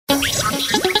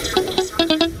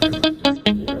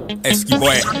Esky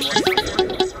boy.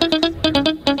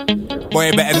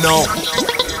 Boy better know.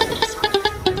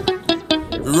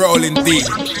 Rolling deep.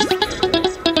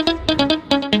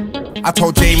 I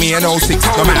told Jamie in 06,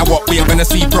 no matter what, we are gonna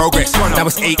see progress. Now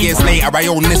it's 8 years later, I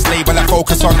own this label I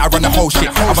focus on, I run the whole shit.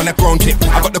 I'm on a grown tip,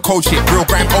 I got the cold shit, real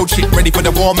grime old shit. Ready for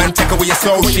the war, man, take away your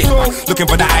soul shit. Looking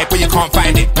for the hype, but you can't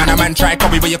find it. Man, a man try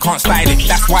copy, but you can't style it.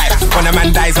 That's why, when a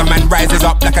man dies, a man rises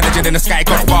up like a legend in the sky.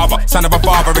 Godfather, son of a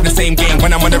father in the same game.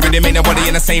 When I'm on the rhythm, ain't nobody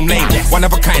in the same lane. One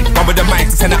of a kind, one with the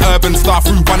mind, to send an urban star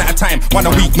through one at a time. One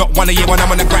a week, not one a year. When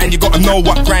I'm on the grind, you gotta know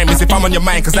what grime is if I'm on your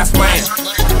mind, cause that's mine.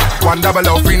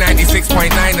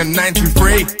 100-396.9 and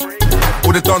 923.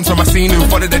 All the dons on my scene who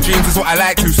follow their dreams is what I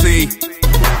like to see.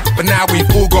 But now we've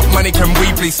all got money, can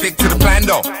we please stick to the plan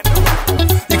though?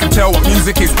 You can tell what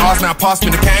music is ours now, pass me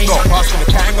the Kangol. Pass me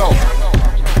the Kangol.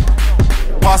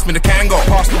 Pass me the Kangol.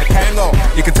 Pass me the Kangol.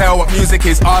 You can tell what music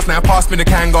is ours now, pass me the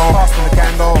Kangol. Pass me the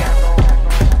Kangol.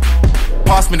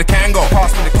 Pass me the Kangol.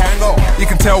 Pass me the Kangol. You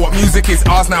can tell what music is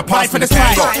ours now, pass me the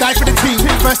Kangol. Die for the team,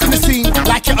 first in the scene,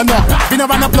 like it or not. Been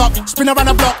around the block, spin around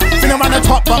the block, been around the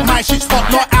top, but my shit's hot,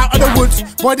 not out of the woods.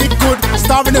 Body good,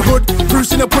 star in the hood,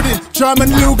 Bruce in the pudding, German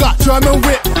Luger, German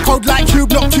whip, cold like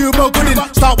cube, not cube, no good in.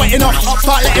 Start wetting off,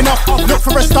 start letting off, look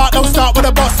for a start, don't start with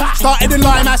a boss. Started in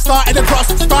line, I started across,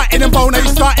 started in bone, now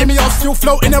you starting me off, still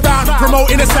floating around,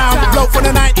 promoting the sound, bloke from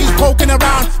the 90s, poking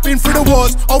around, been through the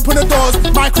wars, open the doors,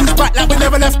 my crew's back like we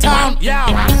never left town. Yeah.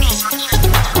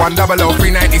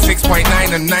 100-396.9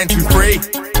 and 923.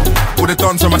 All the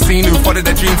dons on my scene who follow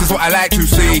their dreams is what I like to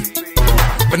see.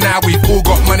 But now we've all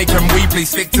got money, can we please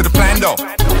stick to the plan though?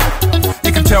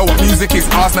 You can tell what music is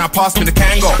ours now, pass me the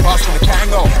Kangol. Pass me the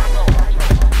Kangol.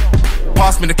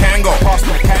 Pass me the Kangol. Pass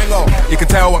me the Kangol. You can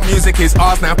tell what music is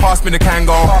ours now, pass me the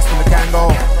Kangol. Pass me the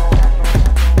Kangol.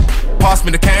 Pass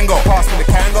me the Kangol. Pass me the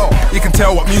Kangol. You can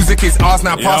tell what music is ours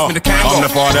now, pass me the Kangol. I'm the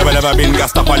father, ever been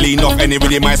gassed up, I leaned off any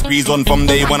really my squeeze on from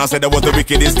day when I said that was the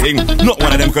wickedest thing. Not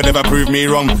one of them could ever prove me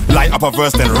wrong. Light up a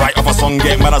verse, then write up a song.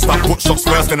 Get mad, I start put shots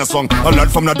first in a song. I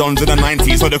learned from the dons in the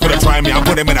 90s, so they couldn't try me. I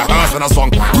put them in a hearse and a song.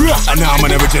 And now I'm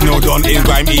an original don in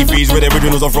grime EVs where the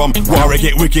originals are from. War, I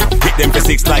get wicked, hit them for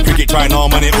 6 like cricket, trying all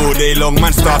money all day long.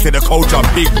 Man started a culture,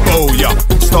 big bow, yeah.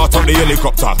 Start up the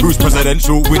helicopter, who's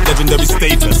presidential with legendary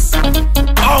status?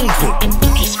 Uncle.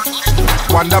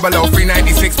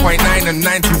 100-396.9 and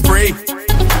 923.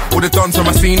 All the dons on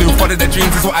my scene who follow their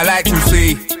dreams is what I like to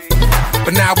see.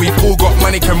 But now we've all got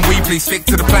money, can we please stick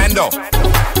to the plan though?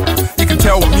 You can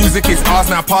tell what music is ours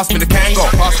now, pass me the Kangol.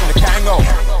 Pass me the Kangol.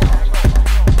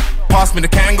 Pass me the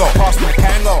Kangol. Pass me the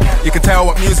Kangol. You can tell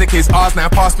what music is ours now,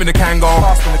 pass me the Kangol.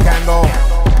 Pass me the Kangol.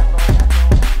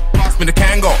 Pass me the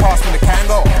Kangol. Pass me the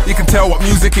Kangol. You can tell what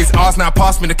music is ours now,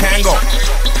 pass me the Kangol.